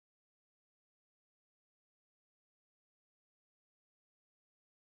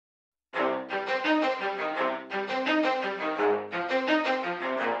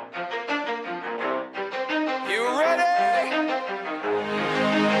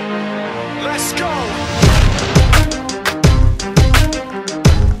Let's go.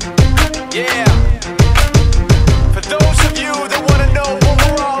 Yeah. For those of you that wanna know what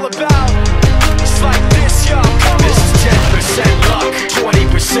we're all about, it's like this, y'all. Come on. This is 10% luck,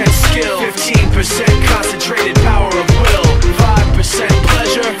 20% skill, 15% concentrated power of will, 5%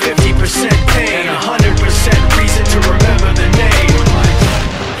 pleasure, 50% pain, and 100% reason to remember the name.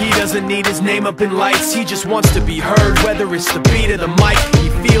 He doesn't need his name up in lights, he just wants to be heard, whether it's the beat of the mic. He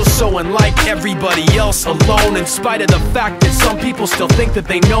feels so unlike everybody else, alone, in spite of the fact that some people still think that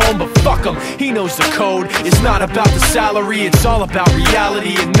they know him. But fuck him, he knows the code. It's not about the salary, it's all about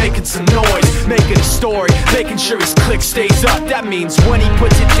reality and making some noise, making a story, making sure his clique stays up. That means when he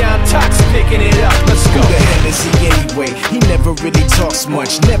puts it down, Tox picking it up. Let's go. Who the hell is he anyway? He never really talks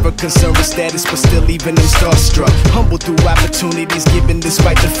much, never concerned with status, but still even him starstruck. Humble through opportunities given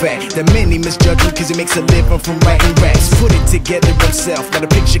despite the fact that many misjudge him cause he makes a living from writing raps. Put it together himself, now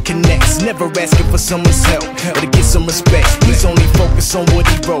the picture connects. Never asking for someone's help or to get some respect. He's only focused on what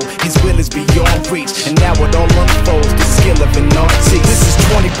he wrote. His will is beyond reach, and now it all unfolds, the skill of an artist. This is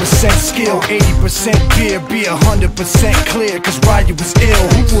 20% skill, 80% fear, be 100% clear, cause Ryu was ill.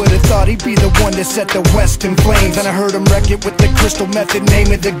 Who would've thought he'd be the one that set the West in flames? And I heard him wreck it with the crystal method,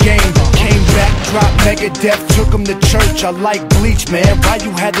 name of the game. Came back, dropped Megadeth, took him to church. I like Bleach, man.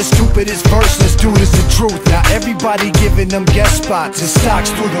 Ryu had the stupidest verse, this dude is the truth. Now everybody giving them guest spots, his stocks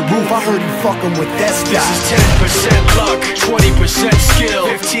through the roof. I heard he fucking with that stock. This is 10% luck, 20% skill,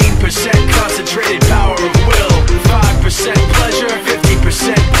 15% concentrated power of will, 5% pleasure,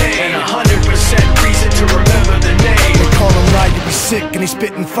 50% pain, and 100% reason to remember the name. They call him Ryu, he's sick and he's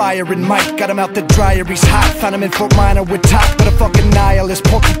spitting fire. And Mike got him out the dryer, he's hot. Found him in Fort Minor with top, but a fucking nihilist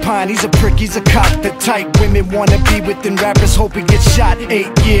porcupine. He's a prick, he's a cop. The type women wanna be within, rappers hope he gets shot. 8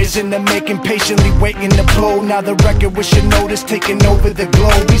 years in the making, patiently waiting to blow. Now the record with your notice taking over the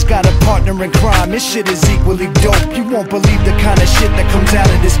globe. He's got a partner in crime, his shit is equally dope. You won't believe the kind of shit that comes out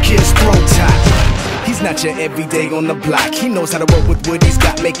of this kid's throat. He's not your everyday on the block. He knows how to work with what he's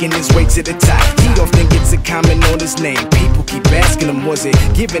got, making his way to the top. He often gets a comment on his name. People keep asking him, was it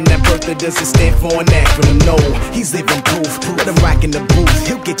given that birth or does it stand for an acronym? No, he's living proof. Let him rock in the booth.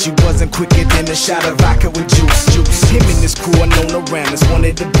 He'll get you buzzing quicker than a shot of vodka with juice. Him and his crew are known around as one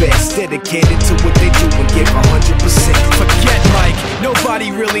of the best, dedicated to what they do and give 100%. Forget Mike,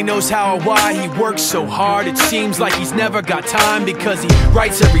 nobody really knows how or why he works so hard. It seems like he's never got time, because he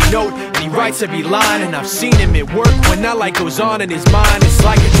writes every note and he writes every line. And I've seen him at work when that light goes on in his mind. It's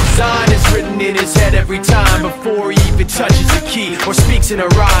like a design is written in his head every time, before he even touches a key or speaks in a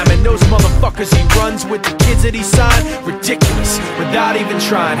rhyme. And those motherfuckers he runs with, the kids that he signed, ridiculous, without even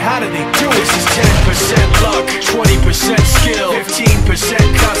trying. How do they do it? This is 10% luck, 20% skill, 15%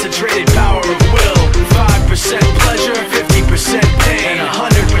 concentrated power of will, 5% pleasure, 50% pain, and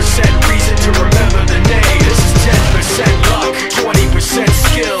 100% reason to remember the name. This is 10% luck, 20%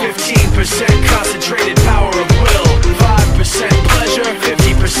 skill, 15% concentrated power of will, 5% pleasure,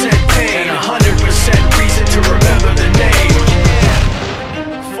 50% pain, and 100% reason to remember the name.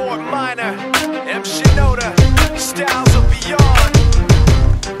 Yeah. Fort Minor.